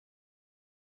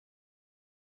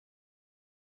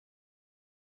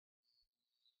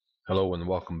Hello and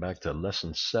welcome back to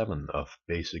lesson 7 of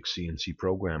basic CNC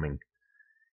programming.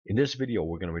 In this video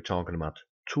we're going to be talking about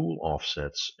tool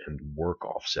offsets and work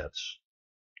offsets.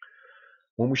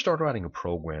 When we start writing a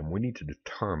program, we need to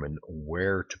determine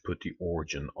where to put the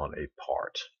origin on a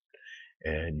part.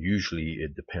 And usually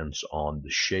it depends on the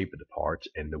shape of the part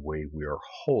and the way we are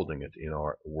holding it in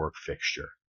our work fixture.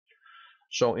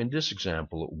 So in this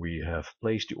example, we have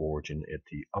placed the origin at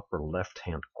the upper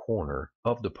left-hand corner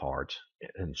of the part,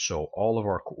 and so all of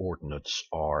our coordinates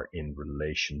are in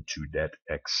relation to that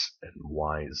x and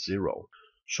y 0.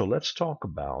 So let's talk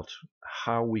about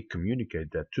how we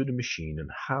communicate that to the machine and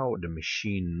how the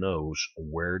machine knows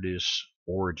where this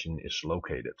origin is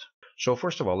located. So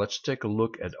first of all, let's take a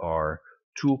look at our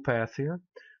toolpath here.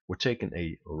 We're taking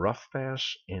a rough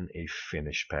pass and a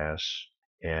finish pass,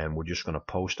 and we're just going to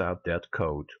post out that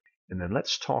code. And then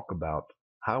let's talk about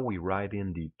how we write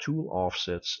in the tool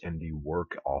offsets and the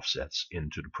work offsets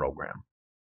into the program.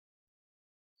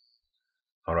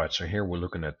 Alright, so here we're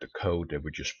looking at the code that we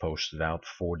just posted out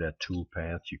for that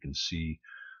toolpath. You can see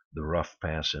the rough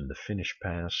pass and the finish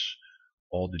pass,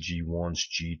 all the G1s,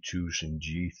 G2s, and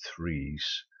G3s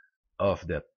of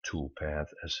that toolpath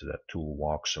as that tool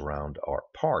walks around our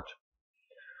part.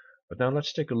 But now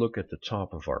let's take a look at the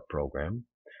top of our program.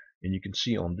 And you can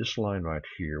see on this line right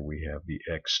here, we have the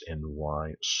X and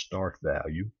Y start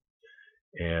value.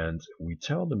 And we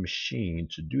tell the machine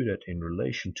to do that in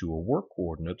relation to a work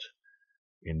coordinate,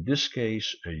 in this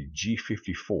case, a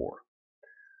G54.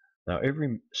 Now,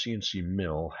 every CNC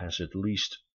mill has at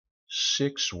least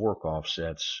 6 work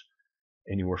offsets,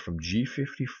 anywhere from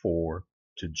G54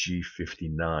 to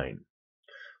G59.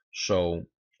 So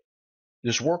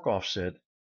this work offset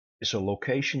is a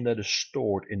location that is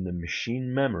stored in the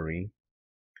machine memory,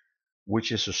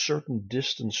 which is a certain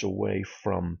distance away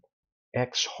from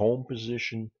X home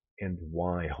position and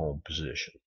Y home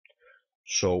position.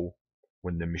 So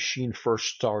when the machine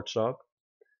first starts up,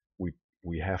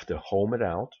 we have to home it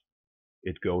out.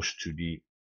 It goes to the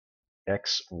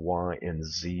X, Y, and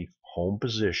Z home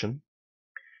position.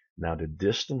 Now the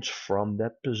distance from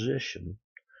that position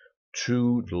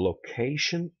to the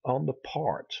location on the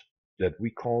part that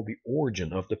we call the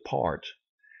origin of the part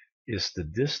is the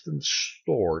distance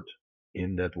stored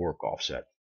in that work offset.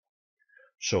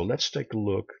 So let's take a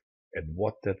look at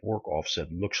what that work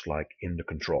offset looks like in the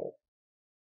control.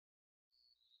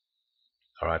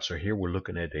 Alright, so here we're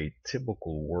looking at a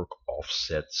typical work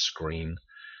offset screen.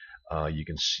 You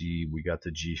can see we got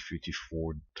the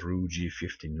G54 through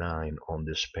G59 on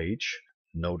this page.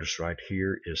 Notice right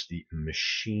here is the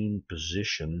machine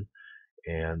position,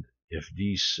 and if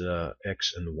these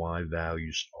X and Y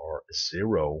values are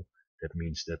 0, that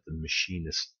means that the machine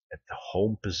is at the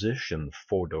home position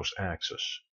for those axes.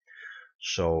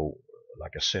 So,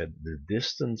 like I said, the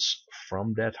distance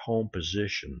from that home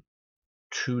position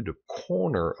to the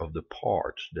corner of the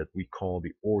part that we call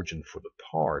the origin for the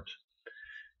part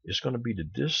is going to be the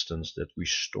distance that we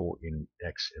store in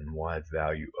X and Y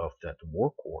value of that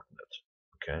work coordinate.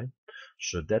 Okay,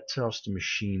 so that tells the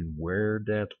machine where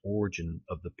that origin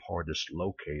of the part is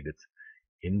located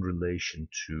in relation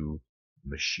to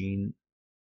machine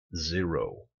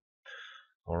 0.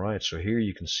 Alright, so here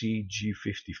you can see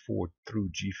G54 through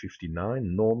G59.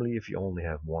 Normally, if you only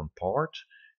have one part,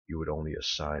 you would only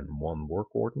assign one work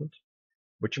coordinate,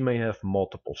 but you may have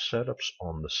multiple setups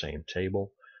on the same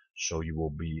table, so you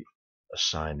will be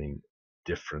assigning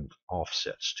different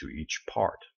offsets to each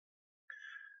part.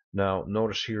 Now,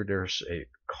 notice here there's a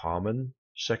common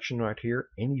section right here.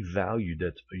 Any value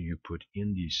that you put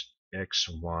in these X,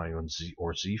 Y,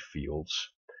 or Z fields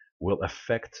will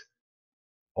affect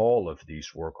all of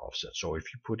these work offsets. So if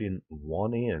you put in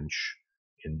 1 inch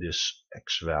in this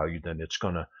X value, then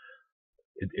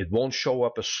it won't show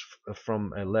up as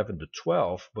from 11 to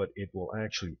 12, but it will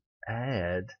actually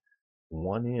add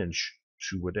 1 inch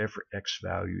to whatever X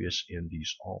value is in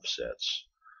these offsets.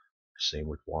 Same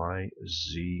with Y,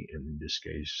 Z, and in this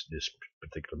case, this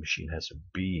particular machine has a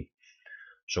B.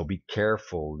 So be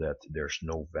careful that there's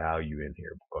no value in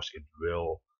here, because it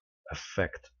will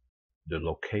affect the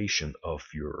location of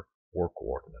your work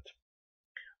coordinate.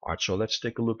 Alright, so let's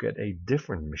take a look at a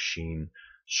different machine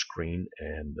screen,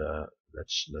 and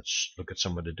let's look at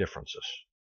some of the differences.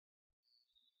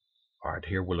 Alright,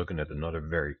 here we're looking at another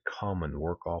very common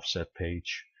work offset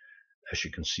page. As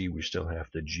you can see, we still have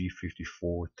the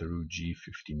G54 through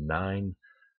G59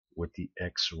 with the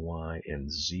X, Y, and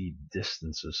Z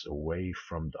distances away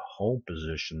from the home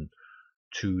position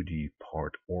to the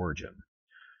part origin.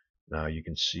 Now you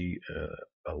can see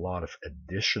a lot of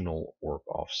additional work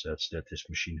offsets that this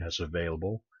machine has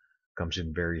available. Comes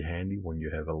in very handy when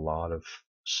you have a lot of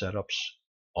setups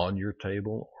on your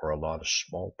table or a lot of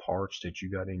small parts that you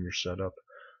got in your setup.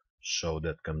 So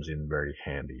that comes in very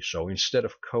handy. So instead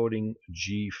of coding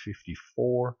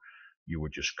G54, you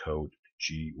would just code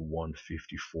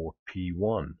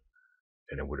G154P1,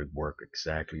 and it would work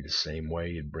exactly the same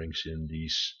way. It brings in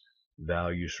these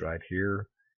values right here,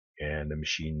 and the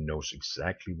machine knows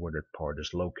exactly where that part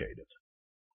is located.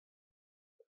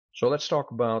 So let's talk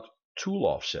about tool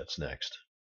offsets next.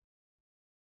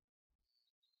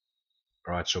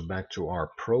 All right, so back to our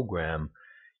program,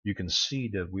 you can see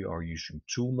that we are using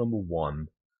tool number 1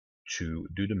 to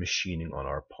do the machining on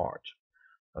our part.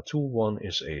 Now, tool 1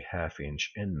 is a 1/2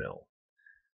 inch end mill.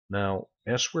 Now,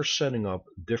 as we're setting up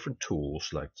different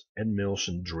tools like end mills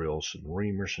and drills and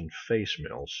reamers and face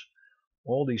mills,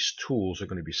 all these tools are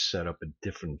going to be set up at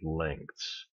different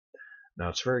lengths. Now,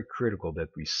 it's very critical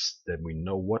that we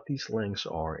know what these lengths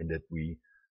are and that we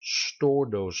store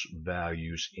those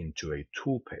values into a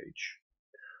tool page.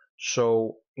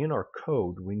 So in our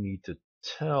code, we need to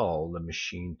tell the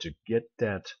machine to get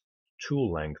that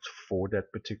tool length for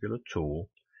that particular tool.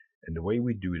 And the way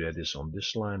we do that is on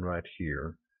this line right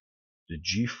here. The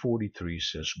G43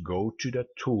 says go to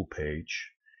that tool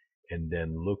page and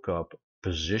then look up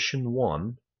position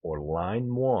 1 or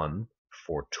line 1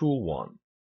 for tool 1.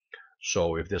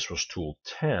 So if this was tool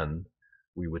 10,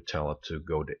 we would tell it to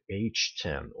go to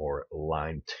H10 or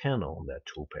line 10 on that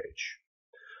tool page.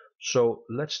 So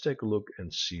let's take a look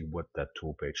and see what that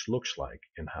tool page looks like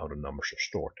and how the numbers are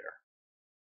stored there.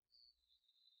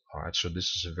 All right, so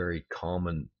this is a very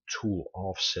common tool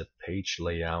offset page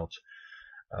layout.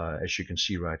 As you can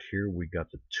see right here, we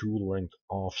got the tool length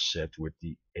offset with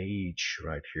the age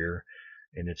right here,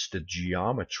 and it's the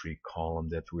geometry column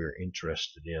that we're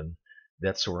interested in.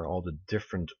 That's where all the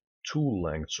different tool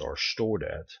lengths are stored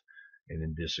at. And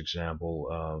in this example,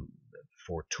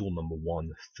 for tool number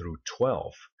 1 through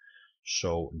 12.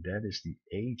 So that is the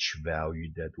H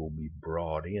value that will be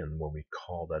brought in when we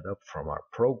call that up from our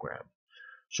program.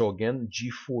 So again,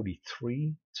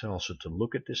 G43 tells it to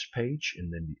look at this page,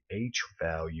 and then the H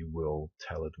value will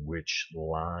tell it which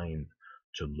line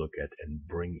to look at and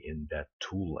bring in that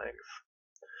tool length.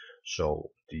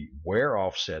 So the wear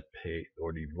offset page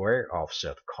or the wear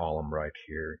offset column right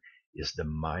here is the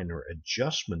minor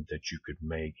adjustment that you could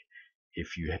make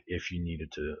if you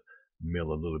needed to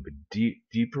mill a little bit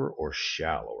deeper or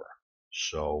shallower.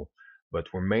 So,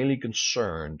 but we're mainly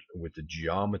concerned with the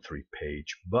geometry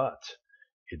page, but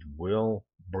it will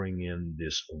bring in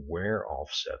this wear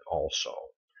offset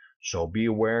also. So be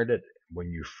aware that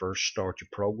when you first start your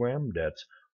program that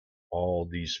all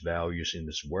these values in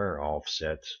this wear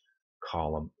offset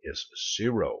column is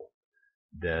 0.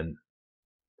 Then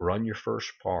run your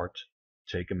first part,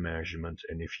 take a measurement,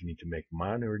 and if you need to make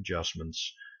minor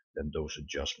adjustments, then those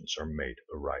adjustments are made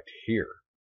right here.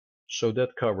 So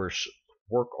that covers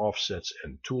work offsets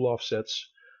and tool offsets.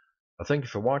 Thank you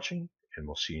for watching, and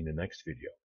we'll see you in the next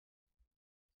video.